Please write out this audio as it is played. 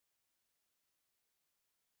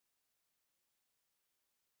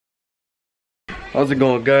How's it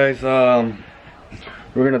going, guys? We're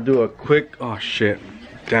gonna do a quick. Oh shit!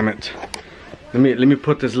 Damn it! Let me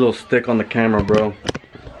put this little stick on the camera, bro.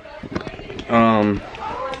 All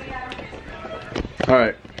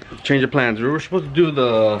right. Change of plans. We were supposed to do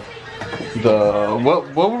the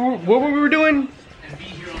what were we doing?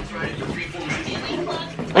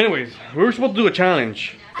 Anyways, we were supposed to do a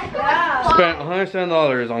challenge. Spent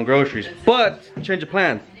 $107 on groceries, but change of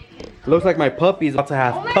plans. Looks like my puppy's about to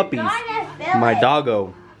have puppies. My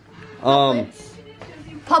doggo.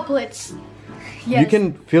 Puplets. Yes. You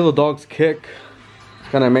can feel the dog's kick. It's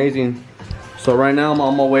kind of amazing. So right now I'm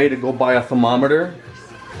on my way to go buy a thermometer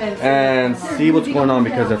and see what's going on,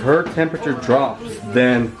 because if her temperature drops,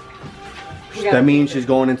 then that means she's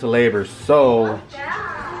going into labor. So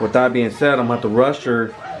with that being said, I'm gonna have to rush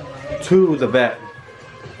her to the vet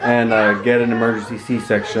and get an emergency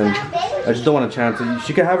C-section. I just don't want to chance it.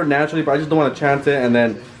 She could have her naturally, but I just don't want to chance it, and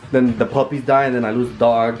then the puppies die and then I lose the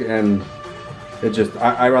dog, and it just,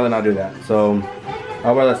 I'd rather not do that. So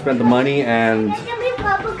I'd rather spend the money and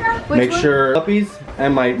make sure puppies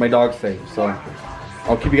and my dog's safe. So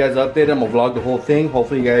I'll keep you guys updated. I'm gonna vlog the whole thing.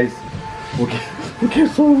 Hopefully you guys will get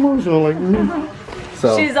so emotional like me.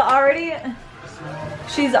 So She's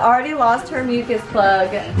already lost her mucus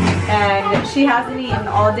plug, and she hasn't eaten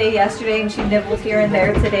all day yesterday, and she nibbles here and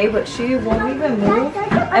there today, but she won't even move.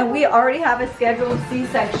 And we already have a scheduled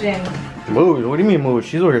C-section. move? What do you mean move?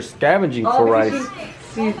 She's over here scavenging for rice.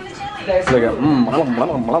 But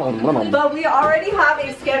we already have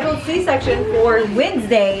a scheduled C-section for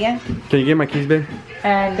Wednesday. Can you get my keys, babe?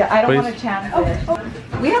 And I don't Please? want to chance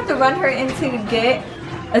it. We have to run her in to get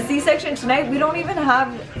a C-section tonight. We don't even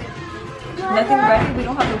have nothing ready. We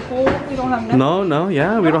don't have a pool. We don't have nothing. No,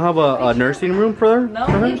 yeah. We don't have a nursing room for her? No.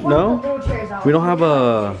 No? We don't have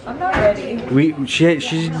a... I'm not ready. She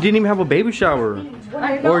didn't even have a baby shower.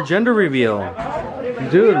 I know. Or gender reveal. We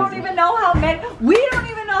Dude, don't even know how many. We don't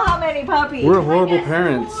even know how many puppies. we're horrible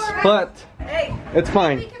parents. But it's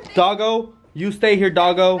fine. Doggo, you stay here,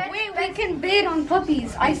 Doggo. Wait, we can bid on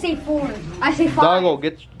puppies. I say 4. I say 5. Doggo,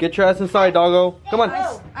 get your ass inside, Doggo. Come on.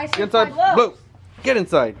 I say Get inside. 5. Blue, get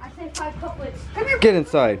inside. I say 5 puplets. Come here. Get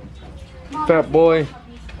inside. Fat boy.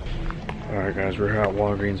 Alright guys, we're here at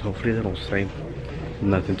Walgreens. Hopefully they don't say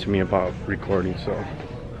nothing to me about recording, so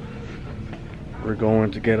we're going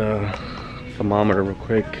to get a thermometer real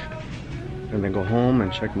quick and then go home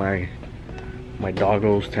and check my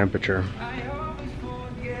doggo's temperature.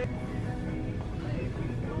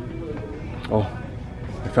 Oh,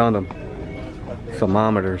 I found them.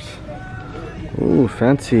 Thermometers. Ooh,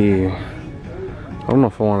 fancy. I don't know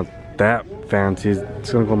if I want that fancy.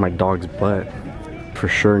 It's gonna go in my dog's butt. For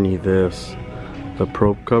sure need this. The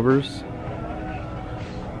probe covers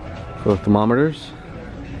for the thermometers.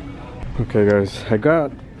 Okay guys, I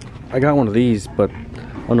got one of these, but I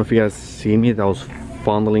don't know if you guys see me. That was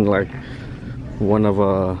fondling like one of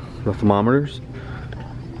the thermometers,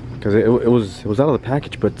 because it was out of the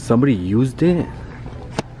package, but somebody used it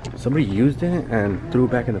and threw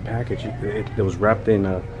it back in the package. It was wrapped in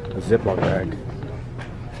a Ziploc bag.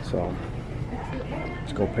 So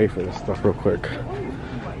let's go pay for this stuff real quick,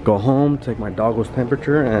 go home, take my doggo's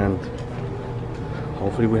temperature, and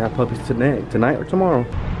hopefully we have puppies tonight or tomorrow.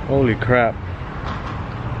 Holy crap,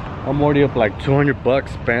 I'm already up like 200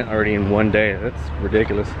 bucks spent already in one day. That's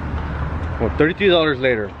ridiculous. Well, $33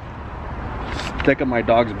 later, stick up my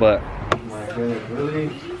dog's butt. Oh my goodness, really?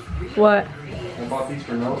 What? I bought these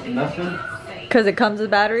for nothing? Because it comes with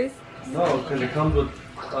batteries? No, because it comes with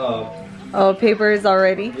Oh, papers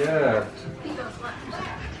already? yeah.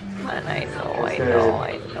 And I know.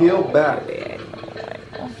 Peel back. I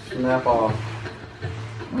know. Snap off.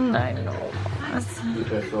 I know.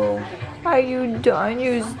 Okay, so Are you done?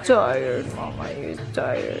 You're tired, Mama. You're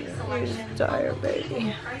tired. You're tired,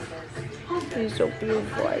 baby. You're so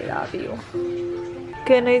beautiful. I love you.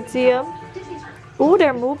 Can I see them? Oh,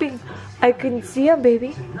 they're moving. I can see them,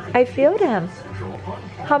 baby. I feel them.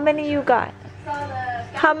 How many you got?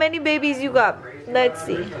 How many babies you got? Let's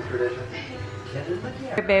see.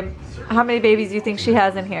 Hey, babe. How many babies do you think she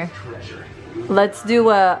has in here? Let's do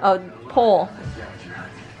a poll.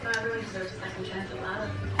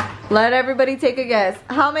 Let everybody take a guess.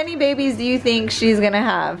 How many babies do you think she's gonna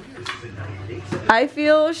have? I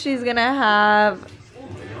feel she's gonna have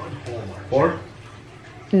 4?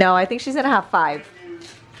 No, I think she's gonna have 5.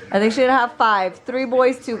 I think she's gonna have 5. 3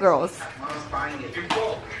 boys, 2 girls.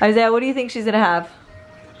 Isaiah, what do you think she's gonna have?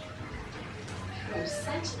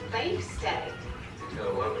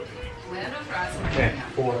 Okay,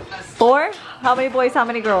 4. 4? How many boys, how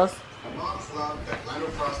many girls?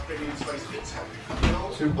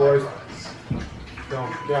 2 boys, So,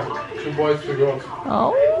 yeah, 2 boys, 2 girls.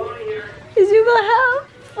 Oh, is you gonna have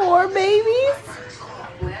 4 babies?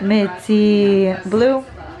 Mitzi. Blue,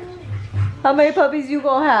 how many puppies you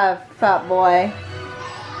gonna have, fat boy?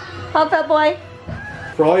 Huh, fat boy?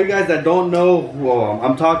 For all you guys that don't know, well,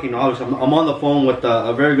 I'm talking, obviously, I'm on the phone with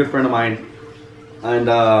a very good friend of mine. And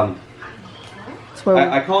I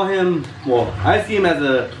call him, well, I see him as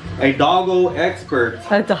a doggo expert.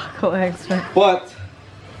 A doggo expert. But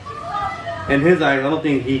in his eyes, I don't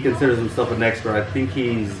think he considers himself an expert. I think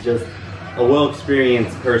he's just a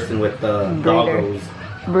well-experienced person with doggos.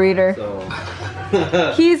 Breeder. So.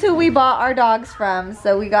 He's who we bought our dogs from.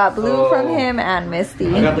 So we got Blue from him and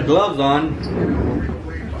Misty. I got the gloves on.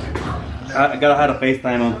 I gotta have to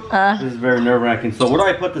FaceTime him. This is very nerve-wracking. So where do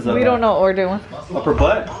I put this up? We don't know what we're doing. Upper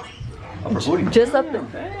butt? Upper booty? Just up.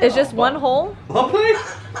 It's just one hole. Butt plate?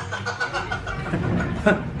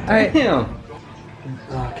 Alright. Damn.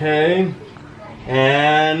 Okay.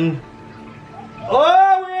 And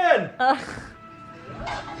oh, we're in.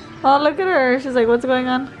 Oh, look at her. She's like, what's going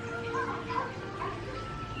on?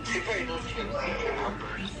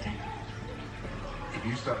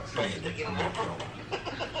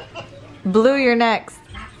 Blue, you're next.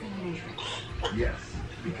 Yes,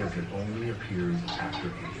 because it only appears after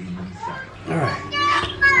a human cycle. Alright.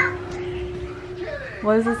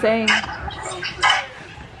 What is it saying?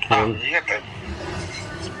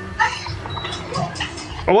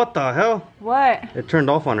 Oh, what the hell? What? It turned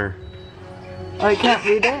off on her. Oh, I can't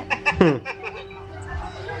read it?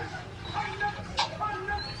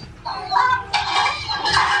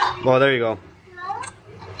 Oh, there you go.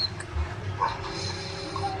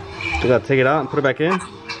 You gotta take it out and put it back in?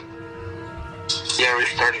 Yeah,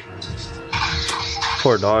 restarting.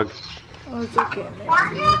 Poor dog. Oh, it's okay.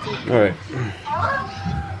 Alright.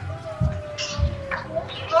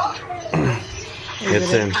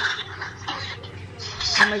 It's in.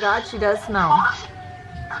 Oh my god, she does smell.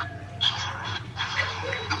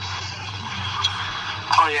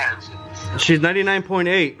 Oh, yeah. She's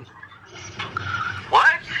 99.8.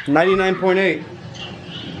 What? 99.8.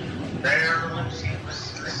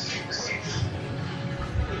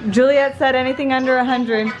 Juliet said anything under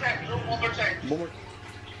 100.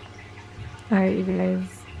 Alright, you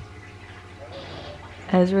guys.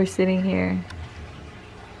 As we're sitting here,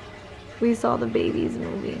 we saw the babies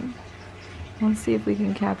moving. Let's see if we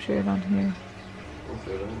can capture it on here.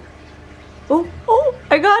 Oh, oh,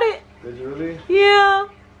 I got it. Did you really? Yeah.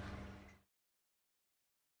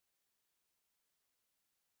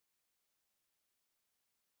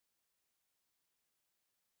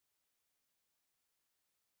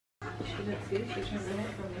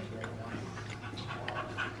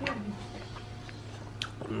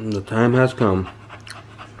 The time has come.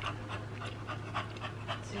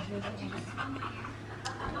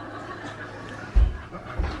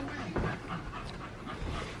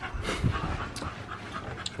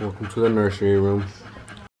 Welcome to the nursery room.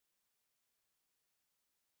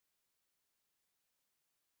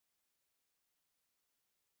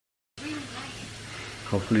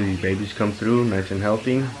 Hopefully these babies come through nice and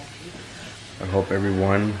healthy. I hope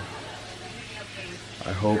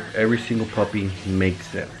every single puppy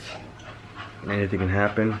makes it. Anything can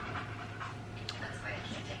happen.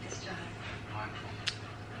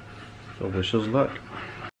 So wish us luck.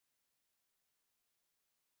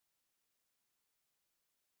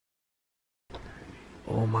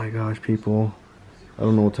 Oh my gosh, people. I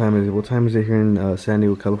don't know what time it is. What time is it here in San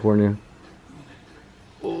Diego, California?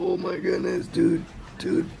 Oh my goodness, dude.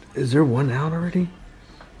 Dude, is there one out already?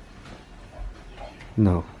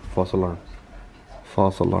 No, false alarm.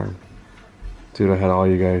 False alarm. Dude, I had all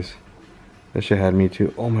you guys. That shit had me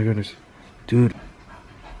too. Oh my goodness. Dude.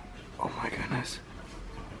 Oh my goodness.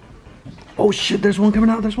 Oh shit, there's one coming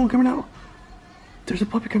out. There's one coming out. There's a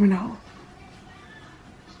puppy coming out.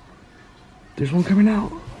 There's one coming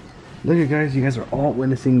out. Look at guys, you guys are all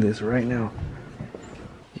witnessing this right now.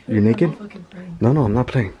 You're naked? No, no, I'm not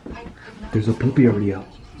playing. There's a puppy already out.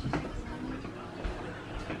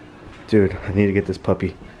 Dude, I need to get this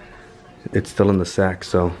puppy. It's still in the sack,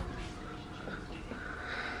 so.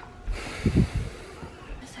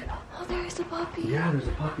 Oh, there's a puppy. Yeah, there's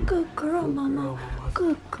a puppy. Good girl, mama.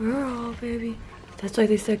 Good girl, baby. That's why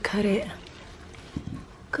they said cut it.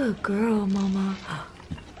 Good girl, mama.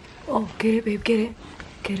 Oh, get it, babe, get it.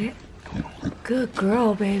 Get it. Good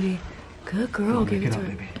girl, baby. Good girl, give it to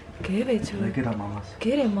her. Give it to her. Get up, mamas.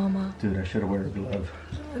 Get it, mama. Dude, I should have worn a glove.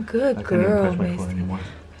 Good girl, Macy. Anymore.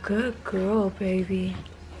 Good girl, baby.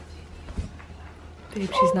 Babe,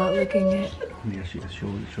 she's not looking yet. Yeah, she is.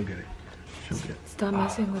 She'll get it. She'll get it. Stop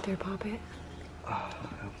messing with her puppet. That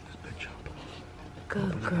was this bitch up.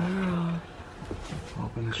 Good girl.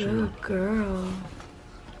 Open the shoe. Good girl.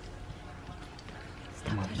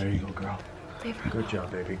 Come on, there you go, girl. Leave her Good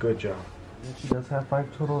job, baby. Good job. If she does have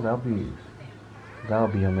 5 total, that'll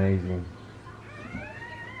be amazing.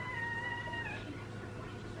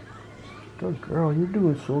 Good girl. You're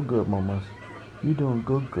doing so good, mamas. You're doing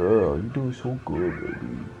good, girl. You're doing so good,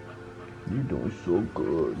 baby. You're doing so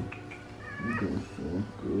good. You're doing so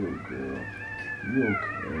good, girl. You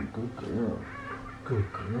okay? Good girl. Good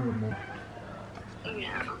girl, mom.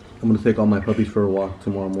 I'm gonna take all my puppies for a walk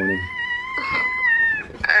tomorrow morning.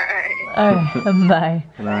 Alright, bye.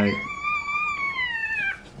 Good night.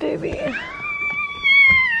 Baby.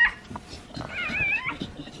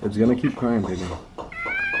 It's gonna keep crying, baby.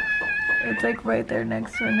 It's like right there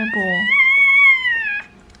next to her nipple.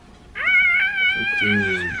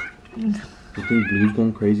 Dude. You think Blue's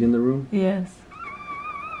going crazy in the room? Yes.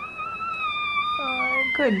 Oh,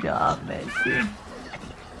 good job, Mitzi.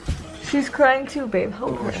 She's crying too, babe.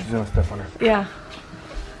 Hold her. She's gonna step on her. Yeah.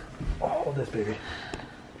 Oh, hold this, baby.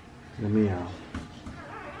 Let me out.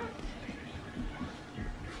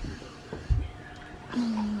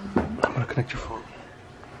 I'm gonna connect your phone.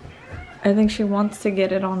 I think she wants to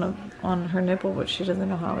get it on her nipple, but she doesn't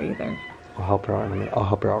know how either. I'll help her out in a minute. I'll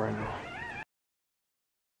help her out right now.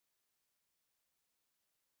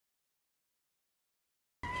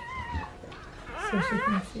 So she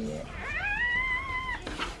can see it.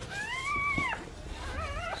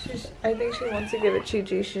 I think she wants to give it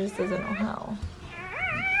Chi-Chi, she just doesn't know how.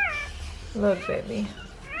 Look, baby.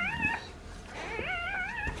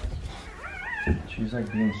 She's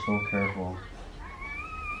like being so careful.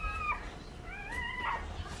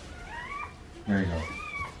 There you go.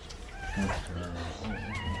 Good girl.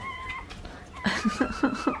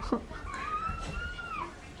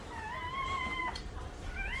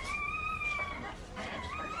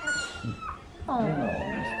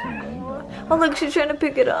 Oh, look, she's trying to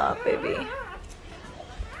pick it up, baby.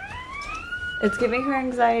 It's giving her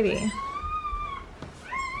anxiety.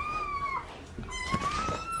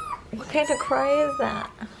 What kind of cry is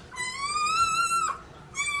that?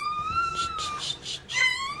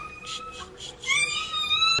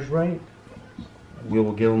 Right? We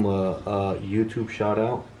will give him a YouTube shout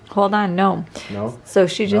out. Hold on, no. No? So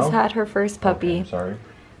she just No? had her first puppy. Okay, I'm sorry.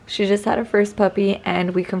 She just had her first puppy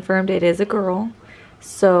and we confirmed it is a girl.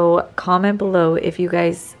 So comment below if you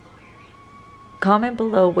guys comment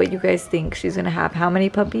below what you guys think she's gonna have. How many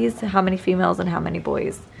puppies, how many females, and how many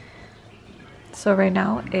boys. So right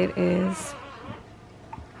now it is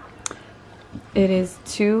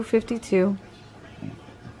 2:52,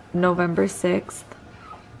 November 6th,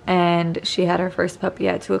 and she had her first puppy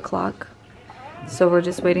at 2 o'clock. So we're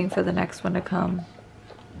just waiting for the next one to come.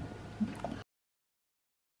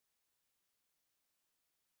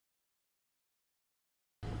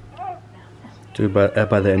 Dude, but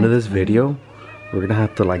by the end of this video, we're gonna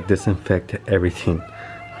have to like disinfect everything,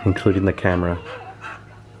 including the camera.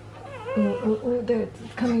 Oh, there,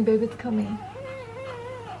 it's coming, babe, it's coming.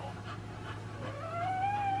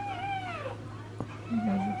 You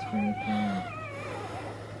guys, it's very bad.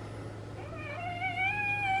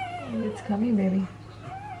 It's coming, baby.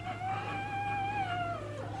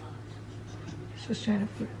 She's trying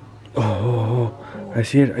to. Oh, I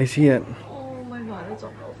see it. I see it. Oh my God, it's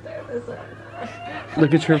almost there. This is.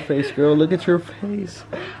 Look at your face, girl. Look at your face.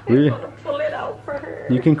 I want to pull it out for her.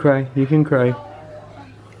 You can cry. You can cry.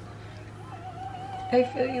 I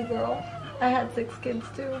feel you, girl. I had 6 kids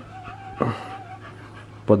too.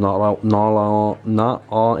 But not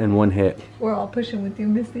all in one hit. We're all pushing with you,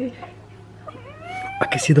 Missy. I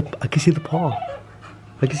can see the paw.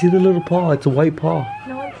 I can see the little paw. It's a white paw.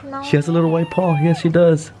 No, it's not. She has a little white paw. Yes, she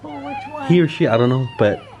does. Oh, which one? He or she, I don't know,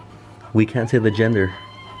 but we can't say the gender.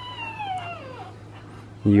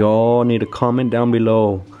 Y'all need to comment down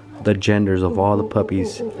below the genders of all the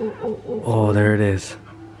puppies. Oh, there it is.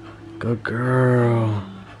 Good girl.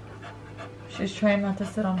 She's trying not to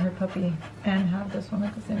sit on her puppy and have this one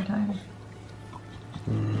at the same time.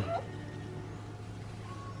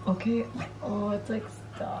 Okay. Oh, it's like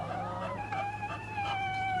stop.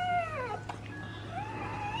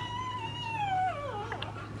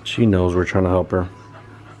 She knows we're trying to help her.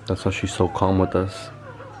 That's why she's so calm with us.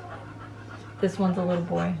 This one's a little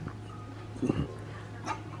boy.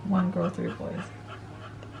 1 girl, 3 boys.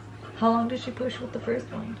 How long did she push with the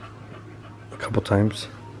first one? A couple times.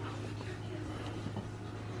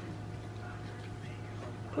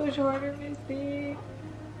 Push harder, Missy.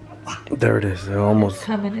 There it is. They're almost. It's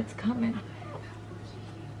coming, it's coming.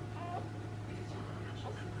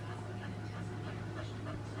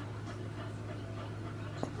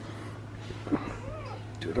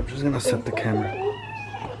 Dude, I'm just gonna set the camera.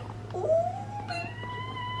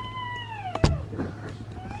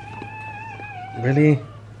 Really?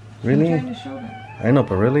 Really? I'm trying to show them. I know,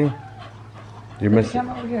 but really? You're missing. Come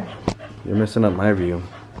over here. You're messing up my view.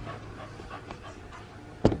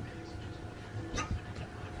 I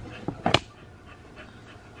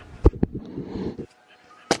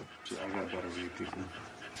got better view, people.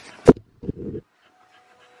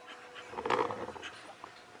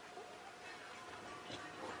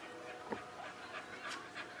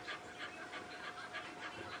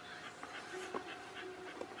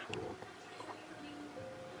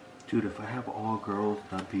 Dude, if I have all girls,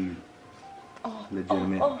 that'd be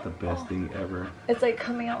legitimate, the best thing ever. It's like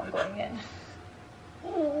coming out and going in.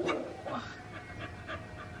 Ooh.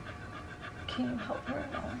 Can you help her?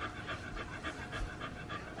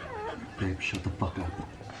 Babe, shut the fuck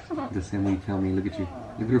up. The same way you tell me. Look at you.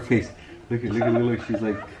 Look at her face. Look. She's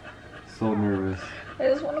like so nervous. I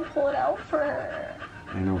just want to pull it out for her.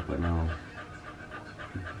 I know, but no.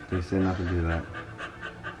 They said not to do that.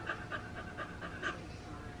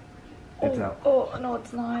 It's out. Oh, no,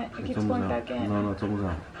 it's not. It keeps going out. back in. No, it's almost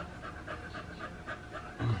out.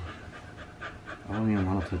 I don't even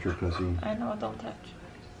want to touch your pussy. I know, don't touch.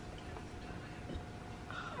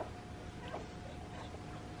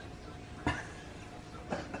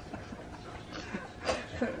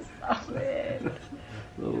 Stop it.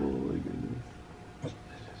 Oh my goodness.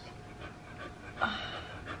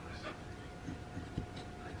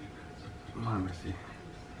 Come on, Missy.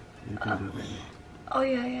 You can do it, baby. Oh,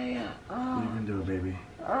 yeah. Oh. You can do it, baby.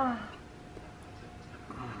 Oh.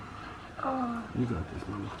 You got this,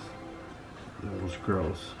 mama. That was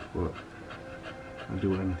gross, but I'll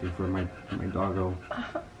do anything for my doggo.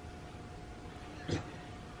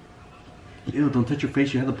 Ew, don't touch your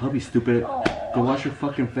face. You have the puppy, stupid. Oh. Go wash your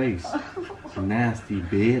fucking face. Nasty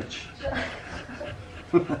bitch.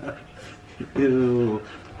 Ew.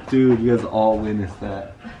 Dude, you guys all witnessed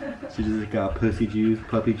that. She just got pussy juice,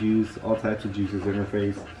 puppy juice, all types of juices in her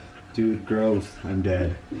face. Dude, gross. I'm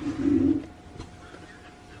dead.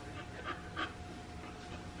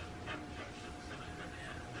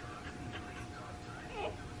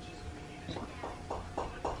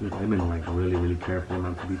 Dude, I've been like really careful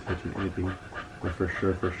not to be touching anything. But for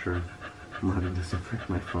sure, I'm gonna have to disinfect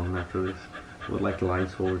my phone after this. With like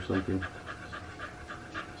Lysol or something.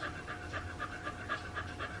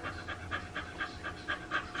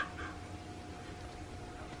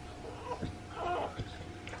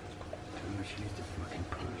 She needs to fucking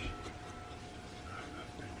push.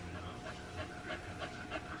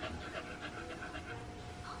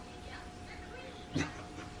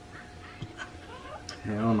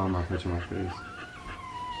 Hell no, I'm not touching my face.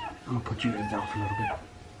 I'm gonna put you guys down for a little bit.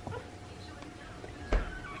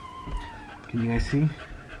 Can you guys see?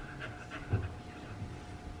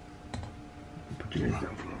 Put you guys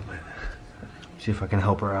down for a little bit. See if I can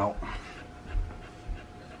help her out.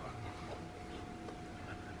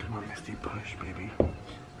 Come on, Misty, push, baby.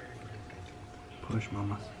 Push,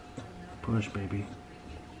 mama. Push, baby.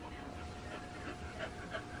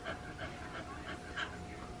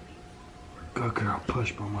 Good girl,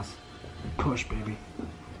 push, mamas. Push, baby.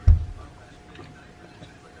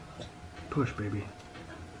 Push, baby.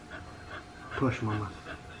 Push, mama.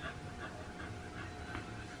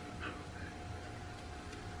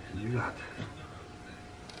 You got this.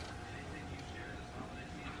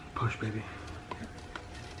 Push, baby.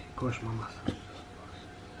 Push, mamas.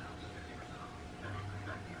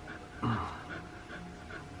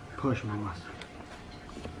 Push, mamas.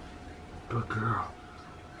 Good girl.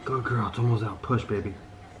 Good girl. It's almost out. Push, baby.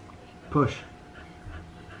 Push.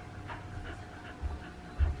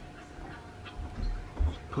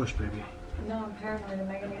 Push, baby. No, I'm paranoid. Am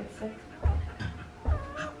I gonna get sick?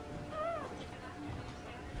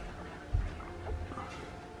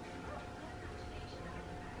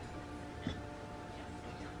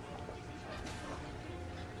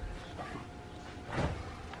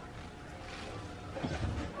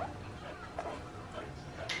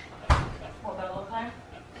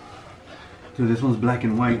 Dude, this one's black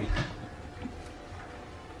and white.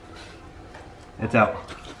 It's out.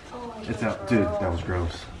 It's out. Dude, that was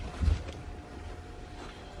gross.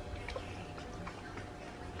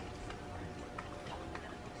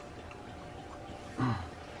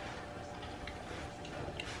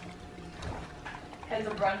 Is a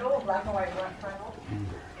Brundle a black and white Brundle?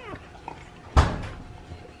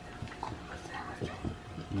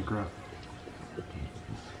 You grab.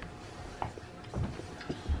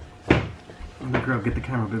 Girl, get the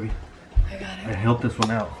camera, baby. I got it. I helped this one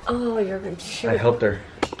out. Oh, you're good. I helped her.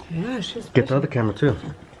 Yeah, she's Get the other camera too.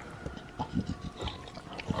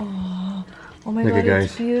 Oh my Look god, at guys.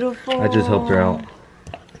 it's beautiful. I just helped her out.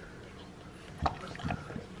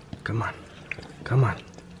 Come on. Come on.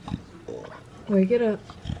 Wake it up.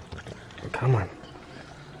 Come on.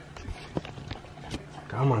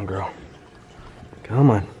 Come on, girl. Come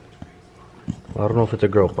on. Well, I don't know if it's a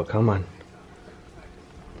girl, but come on.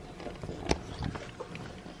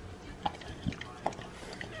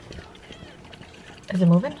 Is it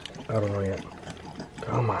moving? I don't know yet.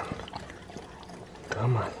 Come on.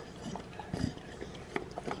 Come on.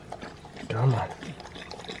 Come on.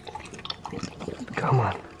 Come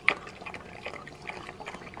on.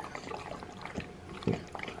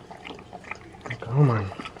 Come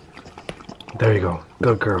on. There you go.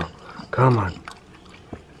 Good girl. Come on.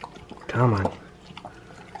 Come on.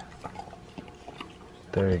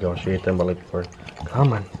 There you go. She ate them belly before.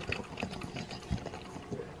 Come on.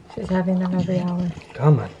 She's having them every hour.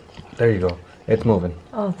 Come on. There you go. It's moving.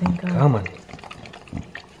 Oh, thank God. Come on.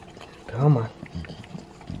 Come on.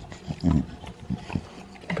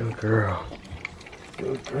 Good girl.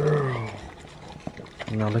 Good girl.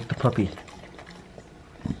 Now lick the puppy.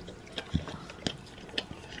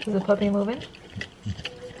 Is the puppy moving?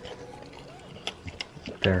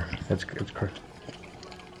 There. It's correct.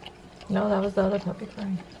 No, that was the other puppy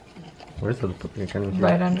crying. Where's the puppy? I can't even see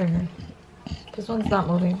Right it. under her. This one's not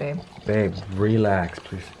moving, babe. Babe, relax,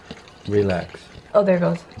 please. Relax. Oh, there it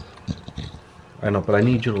goes. I know, but I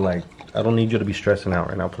need you to I don't need you to be stressing out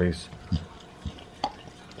right now, please.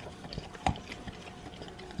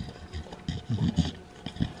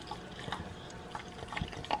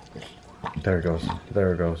 There it goes.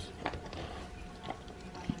 There it goes.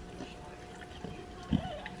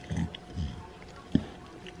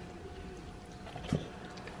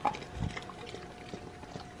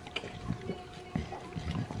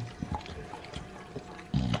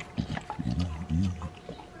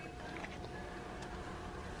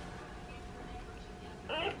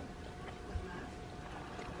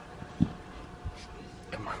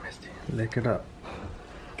 Come on, Misty. Lick it up.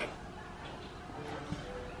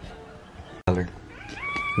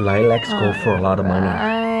 Lilacs go for a lot of money.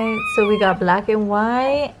 Alright, so we got black and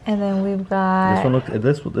white, and then we've got This one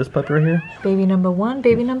looks this puppy right here. baby number 1,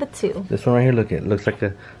 baby number 2. This one right here, look, it looks like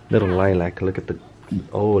a little lilac. Look at the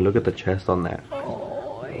look at the chest on that.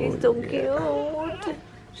 Oh, he's so cute.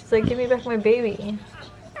 She's like, give me back my baby.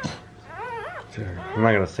 I'm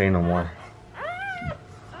not gonna say no more.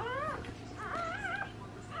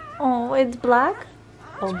 Oh, it's black?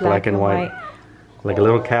 Oh, Black and white. Like a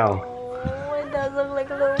little cow. Oh, it does look like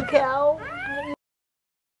a little cow.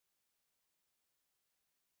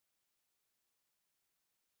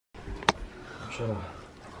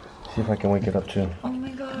 See if I can wake it up too. Oh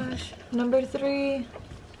my gosh. Number 3.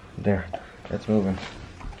 There, it's moving.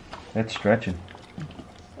 It's stretching.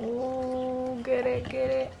 Oh, get it, get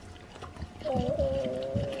it.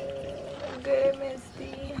 Oh, get it,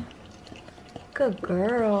 Misty. Good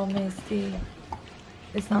girl, Misty.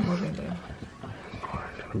 It's not moving, babe.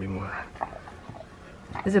 It's gonna be more.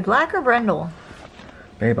 Is it black or brindle?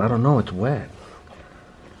 Babe, I don't know. It's wet.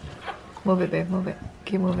 Move it, babe, move it.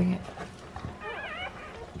 Keep moving it.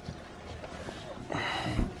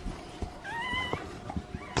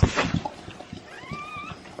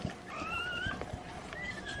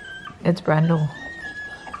 It's brindle.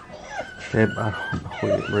 Babe, I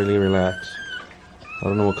don't know. Really relax. I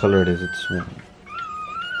don't know what color it is. It's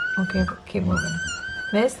Okay, keep moving.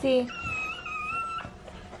 Misty.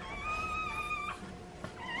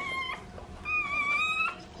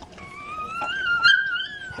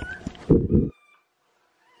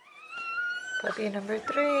 Puppy number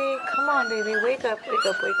 3. Come on, baby. Wake up, wake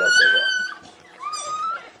up, wake up, wake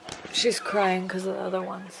up. She's crying because of the other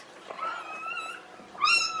ones.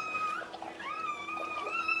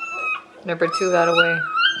 Number 2 got away.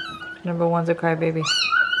 Number 1's a crybaby.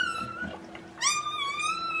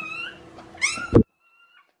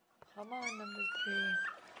 Come on, number 3.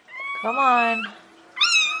 Come on.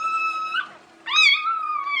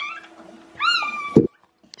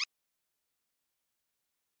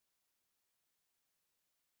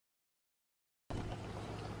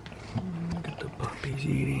 look at the puppies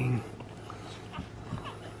eating.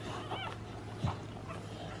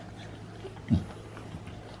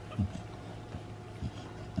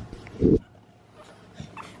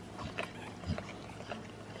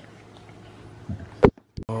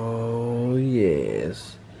 Oh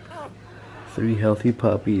yes, 3 healthy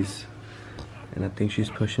puppies, and I think she's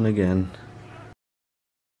pushing again.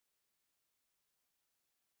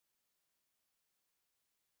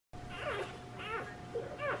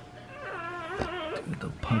 Dude, the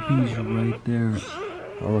puppies are right there.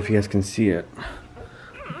 I don't know if you guys can see it.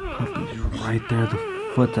 The puppies are right there,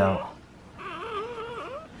 the foot's out.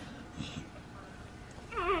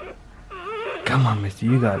 Come on, Misty,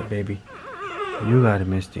 you got it, baby. You got it,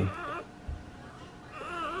 Misty.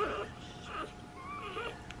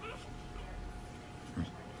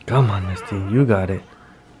 Come on, Misty. You got it.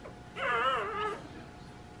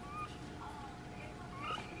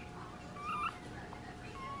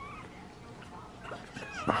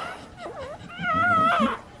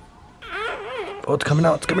 Oh, it's coming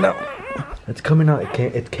out. It's coming out. It's coming out.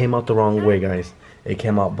 It came out the wrong way, guys. It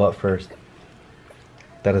came out butt first.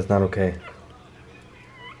 That is not okay.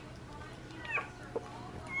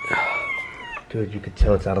 Dude, you could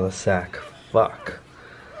tell it's out of the sack. Fuck.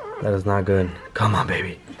 That is not good. Come on,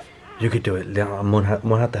 baby. You could do it. I'm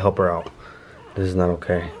gonna have to help her out. This is not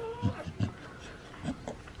okay.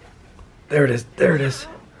 There it is. There it is.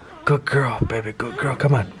 Good girl, baby. Good girl.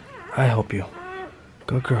 Come on. I help you.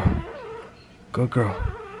 Good girl. Good girl.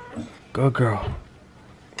 Good girl.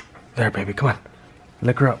 There, baby. Come on.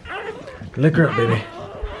 Lick her up. Lick her up, baby.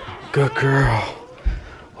 Good girl.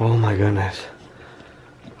 Oh my goodness.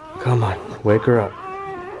 Come on. Wake her up.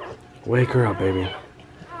 Wake her up, baby.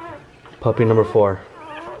 Puppy number 4.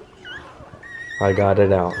 I got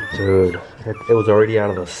it out, dude. It was already out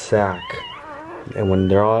of the sack, and when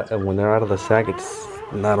they're out of the sack, it's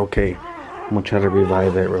not okay. I'm gonna try to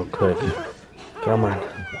revive it real quick. Come on,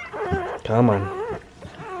 come on,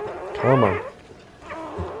 come on.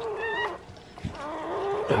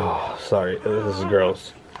 Oh, sorry. This is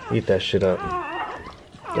gross. Eat that shit up.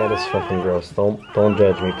 That is fucking gross. Don't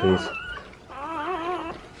judge me, please.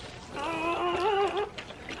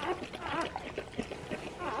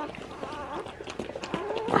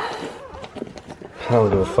 I don't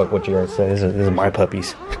give a fuck what you guys say. These are my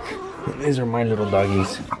puppies. These are my little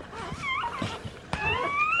doggies.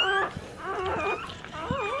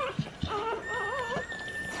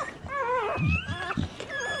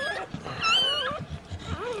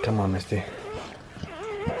 Come on, Misty.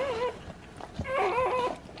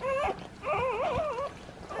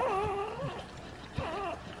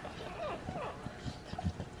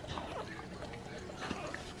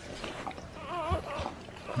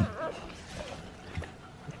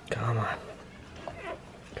 Come on.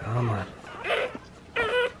 Come on.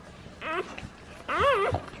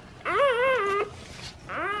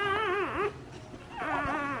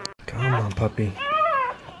 Come on, puppy.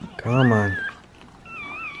 Come on.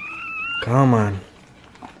 Come on.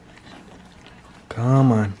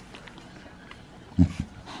 Come on.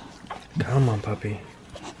 Come on, puppy.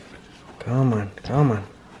 Come on. Come on.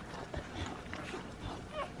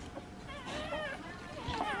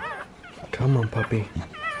 Come on, puppy.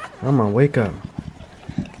 Come on, wake up.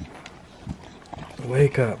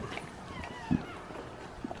 Wake up.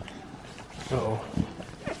 Uh-oh.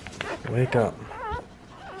 Wake up.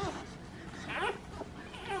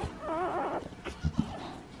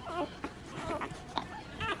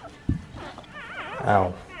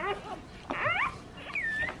 Ow.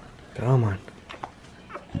 Come on.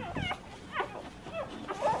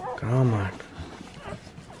 Come on.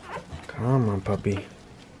 Come on, puppy.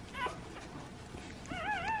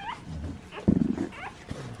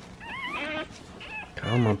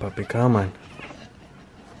 Come on, puppy, come on.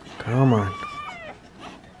 Come on.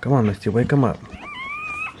 Come on, Misty, wake him up.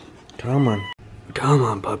 Come on. Come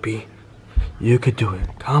on, puppy. You could do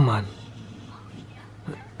it. Come on.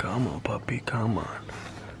 Come on, puppy, come on.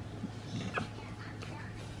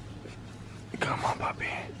 Come on, puppy.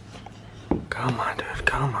 Come on, dude,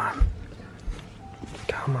 come on.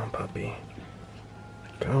 Come on, puppy.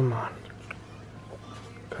 Come on.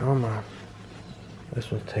 Come on.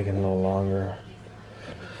 This one's taking a little longer.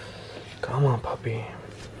 Come on, puppy.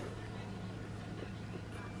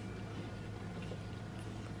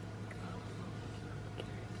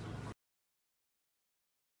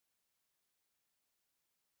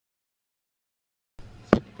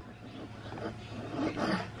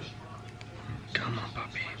 Come on,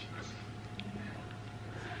 puppy.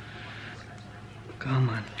 Come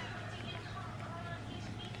on.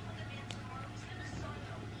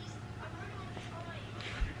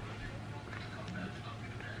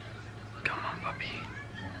 Come on, puppy.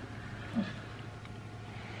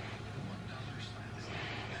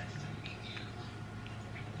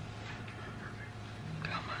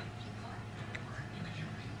 Come on.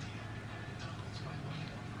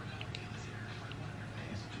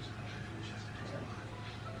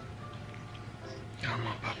 Come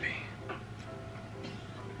on, puppy.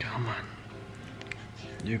 Come on.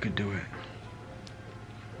 You could do it.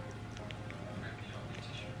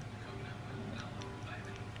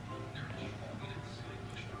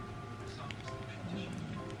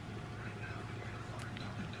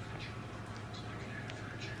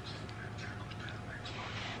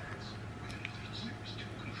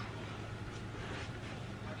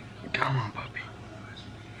 Come on, puppy.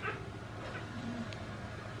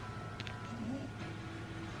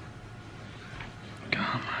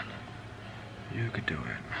 Come on. do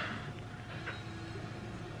it.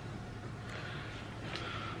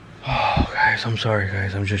 Oh, guys, I'm sorry,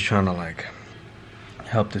 guys. I'm just trying to, like,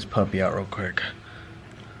 help this puppy out real quick.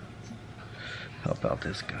 Help out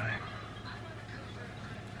this guy.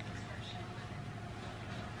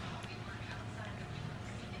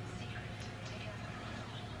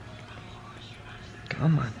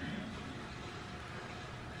 Come on.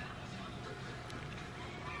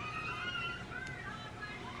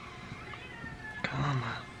 Come on.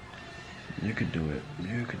 You could do it.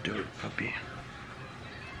 You could do it, puppy.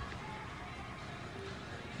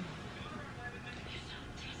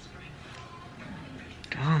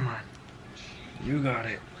 Come on. You got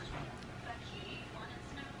it.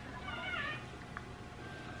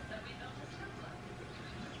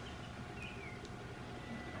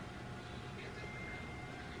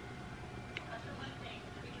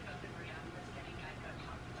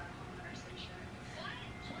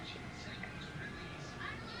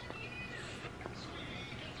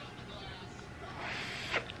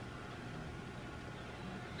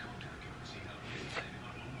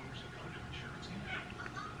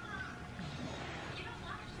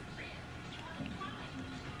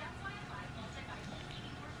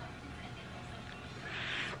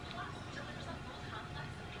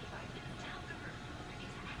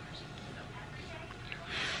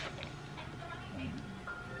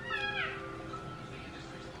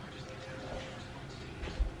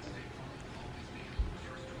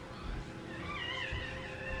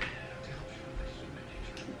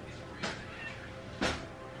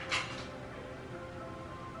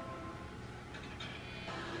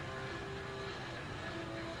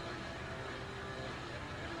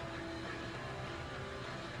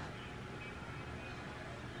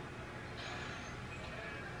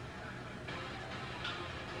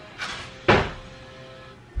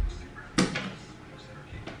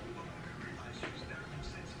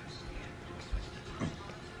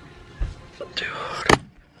 Dude.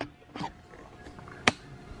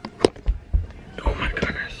 Oh my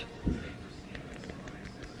goodness.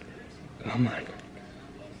 Come on.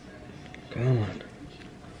 Come on.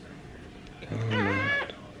 Come on.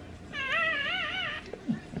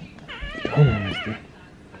 Come on, Misty.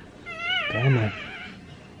 Come on.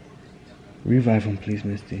 Revive him, please,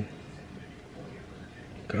 Misty.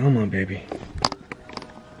 Come on, baby.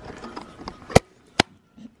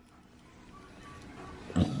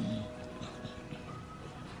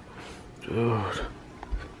 Dude,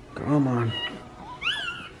 come on.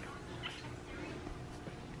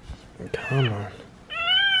 Come on.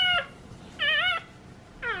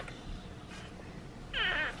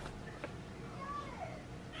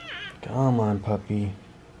 Come on, puppy.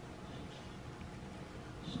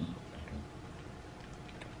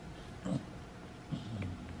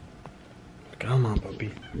 Come on,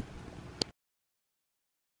 puppy.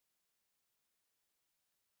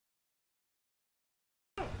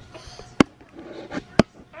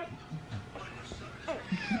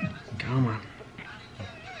 Come on.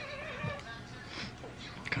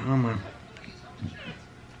 Come on.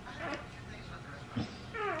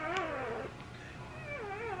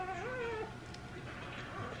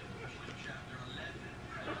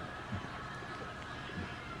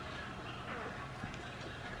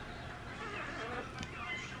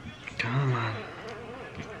 Come on.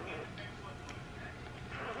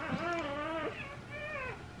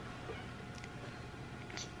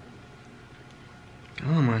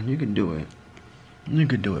 Come on, you can do it. You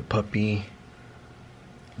can do it, puppy.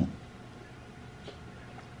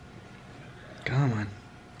 Come on.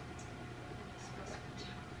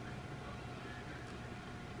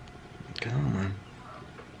 Come on.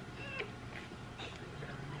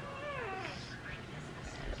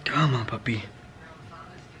 Come on, puppy.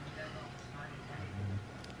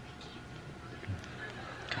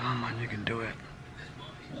 Come on, you can do it.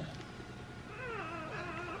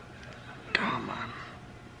 Come on.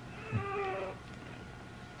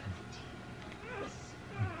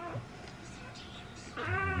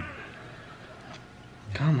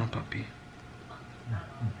 Come on, puppy.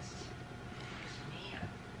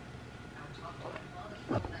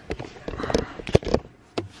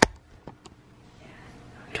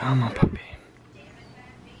 Come on, puppy.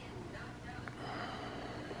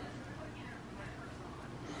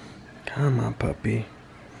 Come on, puppy.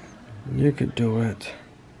 You could do it.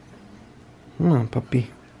 Come on,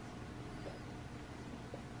 puppy.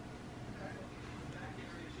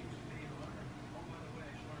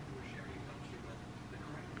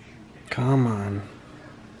 Come on.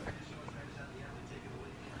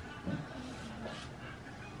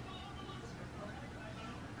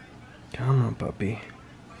 Come on, puppy.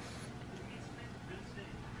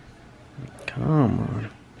 Come Come on.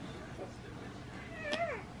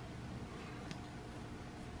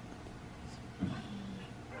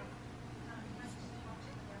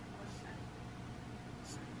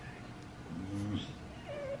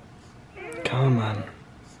 Come on.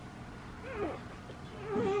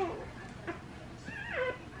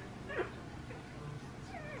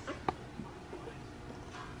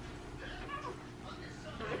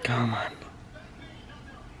 Come on.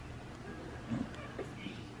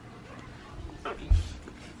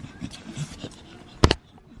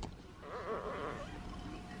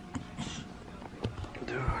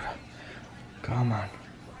 Dude. Come on.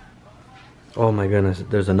 Oh my goodness,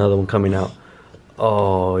 there's another one coming out.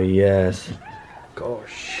 Oh yes. Oh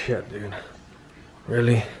shit, dude.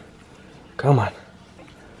 Really? Come on.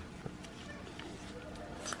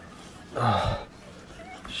 Oh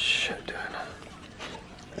shit, dude.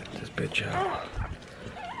 Get this bitch out.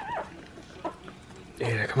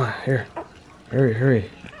 Yeah, come on, here. Hurry, hurry.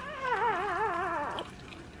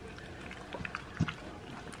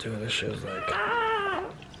 Dude, this shit's like...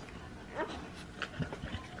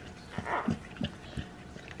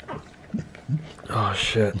 Oh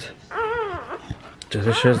shit. Dude,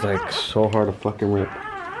 this shit's like so hard to fucking rip.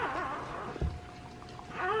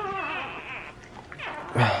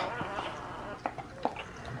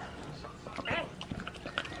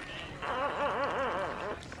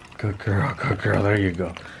 Good girl, there you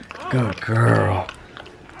go. Good girl.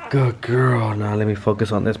 Good girl. Now let me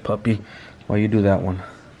focus on this puppy while you do that one.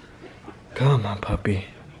 Come on, puppy.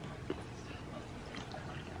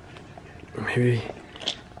 Maybe.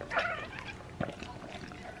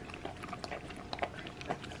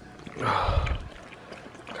 Oh,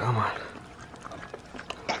 come on.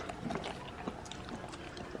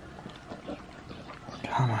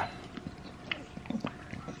 Come on.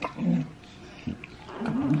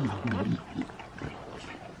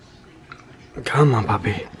 Come on,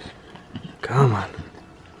 puppy. Come on.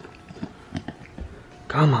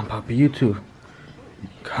 Come on, puppy. You too.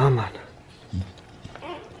 Come on.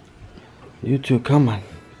 You too. Come on.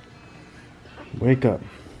 Wake up.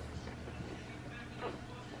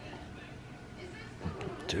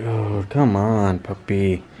 Dude, come on,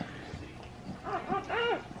 puppy.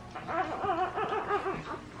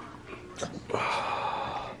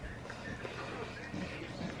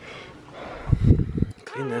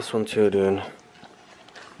 Clean this one too, dude.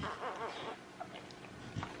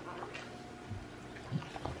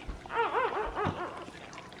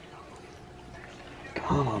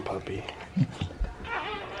 Come on, puppy.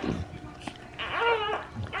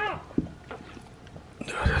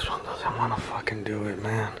 Dude, this one doesn't want to fucking do it,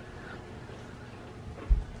 man.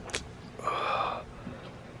 Oh,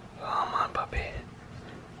 come on, puppy.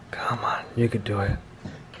 Come on, you could do it.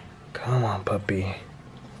 Come on, puppy.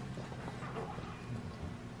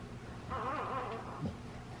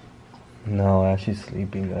 No, Ashley's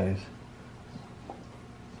sleeping, guys.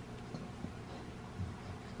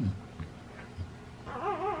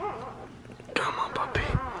 Come on, puppy.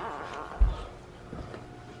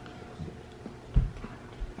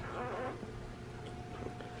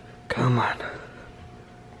 Come on.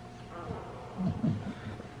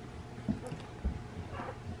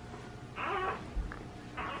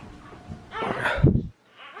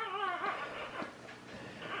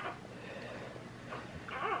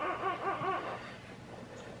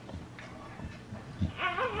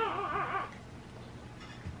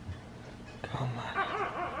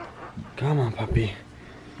 Come on, puppy.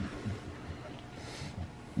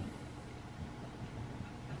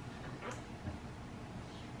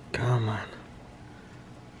 Come on.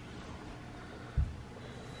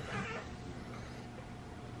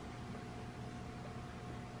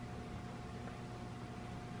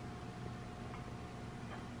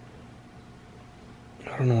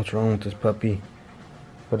 I don't know what's wrong with this puppy,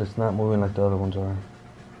 but it's not moving like the other ones are.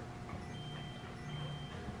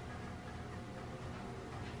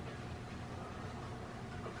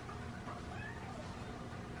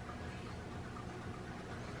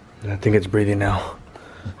 I think it's breathing now.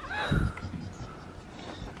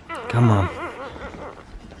 Come on.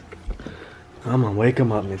 Come on, wake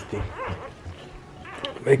him up, Misty.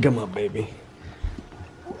 Wake him up, baby.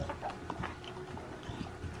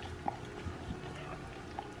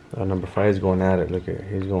 Oh, number 5 is going at it. Look at it.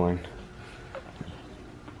 He's going.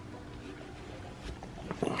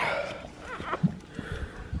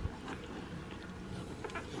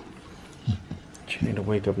 She need to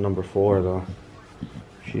wake up number 4, though.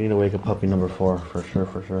 She need to wake up puppy number 4, for sure,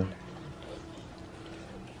 for sure.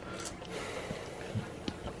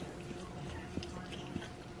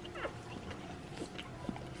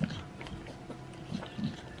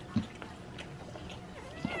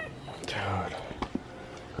 Dude.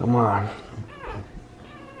 Come on.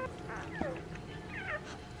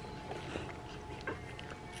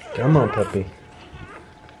 Come on, puppy.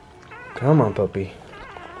 Come on, puppy.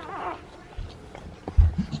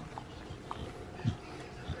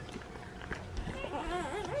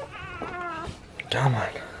 Come on.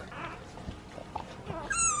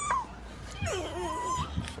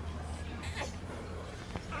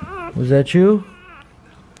 Was that you?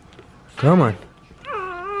 Come on.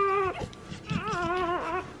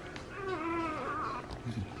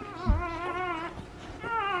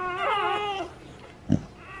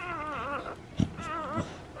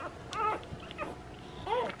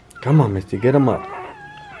 Come on, Misty, get him up.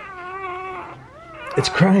 It's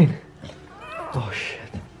crying. Oh, shit.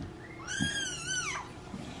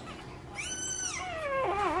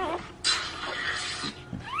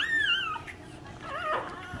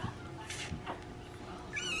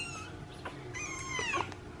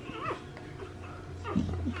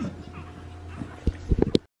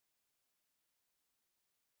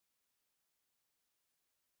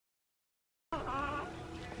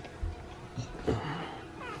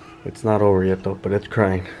 It's not over yet though, but it's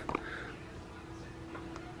crying.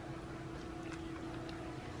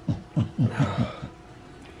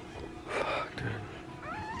 Fuck, dude.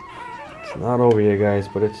 It's not over yet, guys,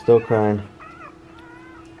 but it's still crying.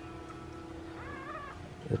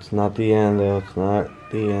 It's not the end though, it's not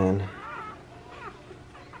the end.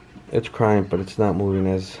 It's crying, but it's not moving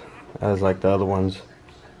as like the other ones.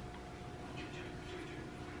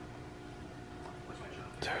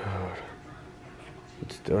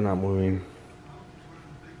 Still not moving.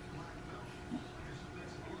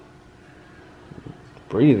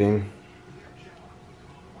 Breathing.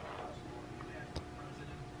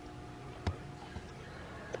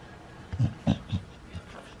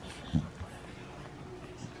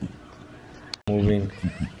 Moving.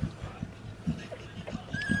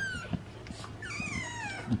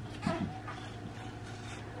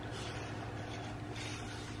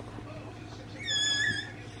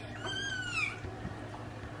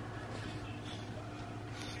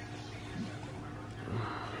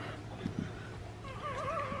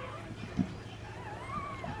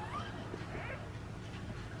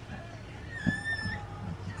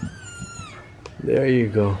 There you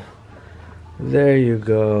go. There you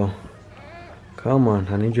go. Come on,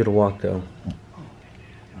 I need you to walk though.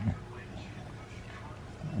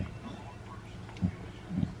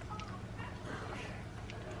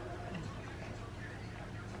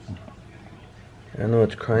 I know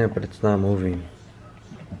it's crying, but it's not moving.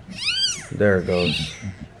 There it goes.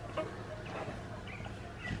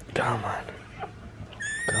 Come on.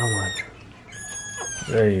 Come on.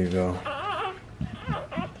 There you go.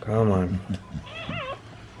 Come on.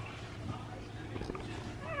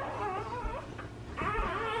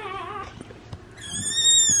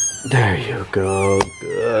 There you go.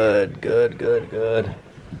 Good, good, good, good.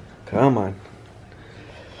 Come on.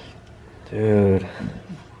 Dude.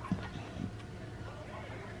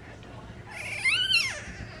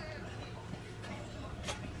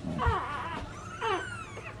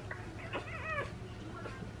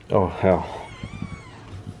 Oh, hell.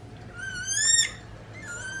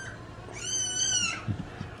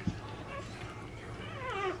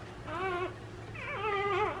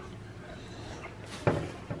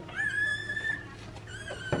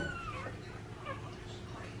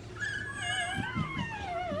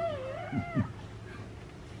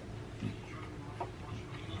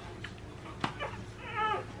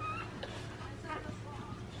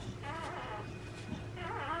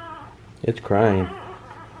 It's crying.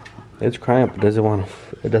 It's crying, but it doesn't want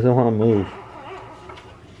to move.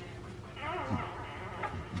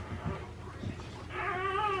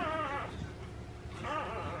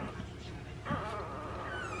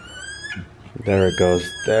 There it goes.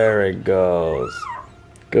 There it goes.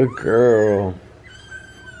 Good girl.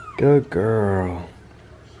 Good girl.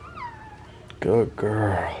 Good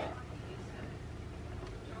girl.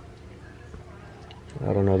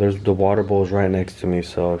 I don't know, there's the water bowl's right next to me,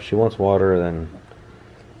 so if she wants water, then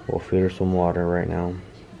we'll feed her some water right now.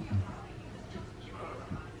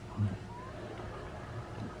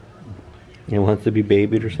 He wants to be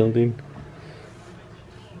babied or something?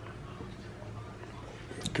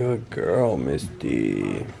 Good girl,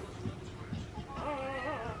 Misty.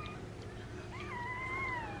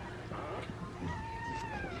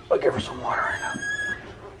 I'll give her some water right now.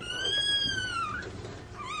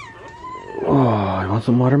 Oh, you want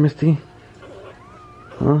some water, Misty?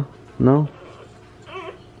 Huh? No?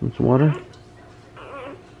 Want some water?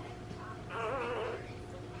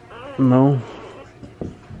 No?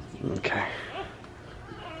 Okay.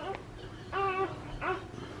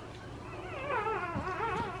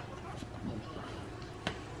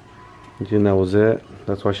 You think that was it?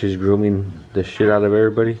 That's why she's grooming the shit out of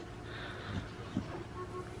everybody?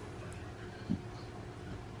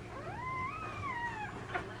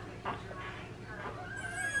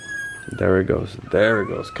 There it goes. There it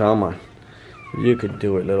goes. Come on. You could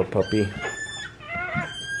do it, little puppy.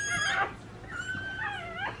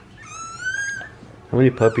 How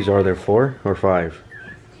many puppies are there? 4 or 5?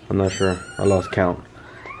 I'm not sure. I lost count.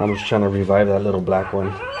 I was trying to revive that little black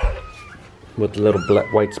one with the little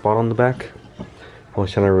black white spot on the back. I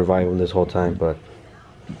was trying to revive him this whole time, but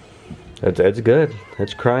it's good.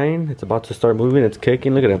 It's crying. It's about to start moving. It's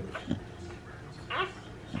kicking. Look at him.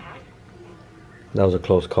 That was a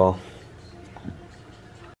close call.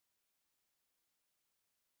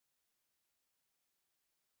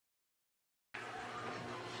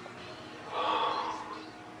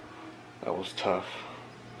 That was tough.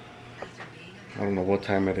 I don't know what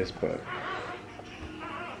time it is, but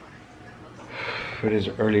it is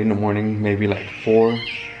early in the morning, maybe like 4.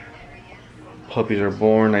 Puppies are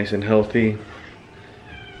born nice and healthy.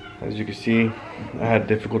 As you can see, I had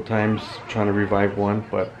difficult times trying to revive one,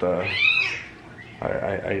 but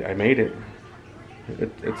I made it.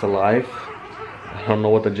 It's alive. I don't know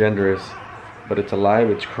what the gender is, but it's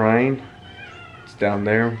alive. It's crying. It's down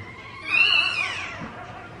there.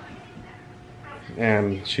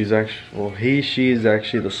 And she's actually, well, she is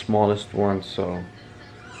actually the smallest one, so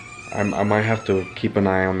I might have to keep an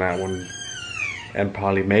eye on that one, and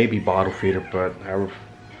probably maybe bottle feed her, but I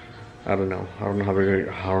don't know. I don't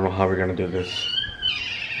know how we're gonna do this.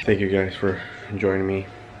 Thank you guys for joining me.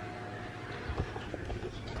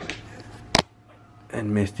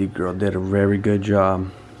 And Misty girl did a very good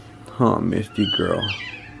job, huh, Misty girl?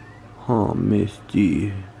 Huh,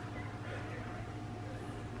 Misty?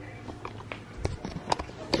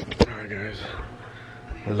 Guys,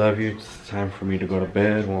 I love you. It's time for me to go to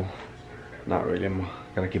bed. Well, not really. I'm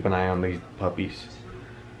gonna keep an eye on these puppies,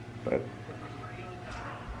 but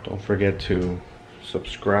don't forget to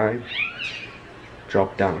subscribe,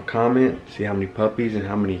 drop down a comment, see how many puppies and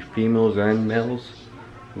how many females and males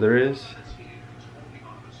there is.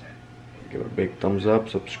 Give it a big thumbs up,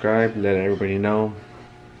 subscribe, let everybody know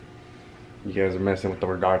you guys are messing with the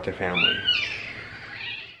Rodarte family.